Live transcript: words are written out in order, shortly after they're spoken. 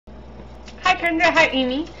Kendra. Hi,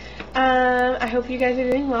 Amy. I hope you guys are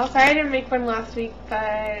doing well. Sorry I didn't make one last week,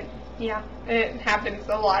 but yeah, it happens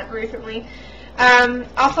a lot recently.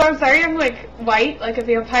 Also, I'm sorry I'm like white, like a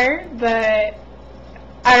vampire, but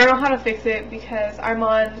I don't know how to fix it because I'm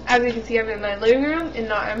on, as you can see, I'm in my living room and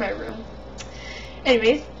not in my room.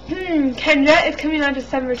 Anyways, Kendra is coming on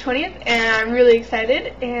December 20th, and I'm really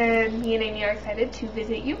excited, and me and Amy are excited to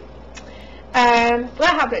visit you. What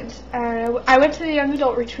happened? I went to the young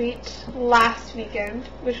adult retreat last weekend,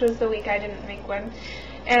 which was the week I didn't make one,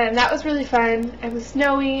 and that was really fun. It was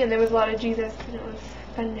snowy, and there was a lot of Jesus, and it was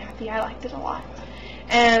fun and happy. I liked it a lot.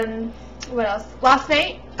 And what else? Last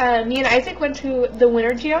night, me and Isaac went to the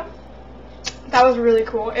WinterJam. That was really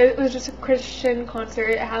cool. It was just a Christian concert.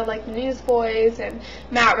 It had like the Newsboys and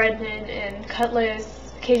Matt Redman and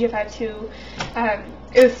Cutlass, KJ52.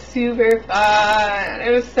 It was super fun.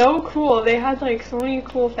 It was so cool. They had like so many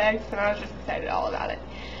cool effects, and I was just excited all about it.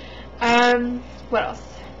 What else?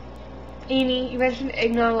 Amy, you mentioned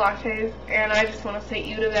eggnog lattes, and I just want to say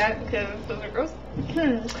ew to that because those are gross.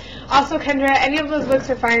 Also, Kendra, any of those books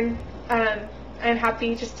are fine. I'm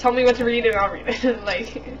happy. Just tell me what to read and I'll read it.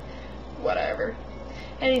 Like, whatever.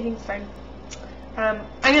 Anything's fine. I'm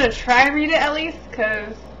gonna try and read it at least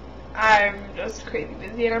because I'm just crazy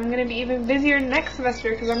busy, and I'm gonna be even busier next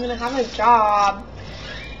semester because I'm gonna have a job.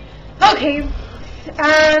 Okay.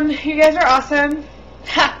 You guys are awesome.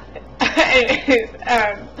 Anyways,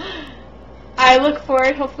 I look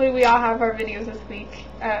forward. Hopefully, we all have our videos this week.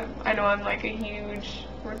 I know I'm like a huge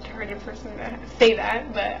retarded person to say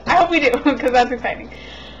that, but I hope we do because that's exciting.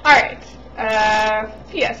 Alright.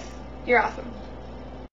 P.S. You're awesome.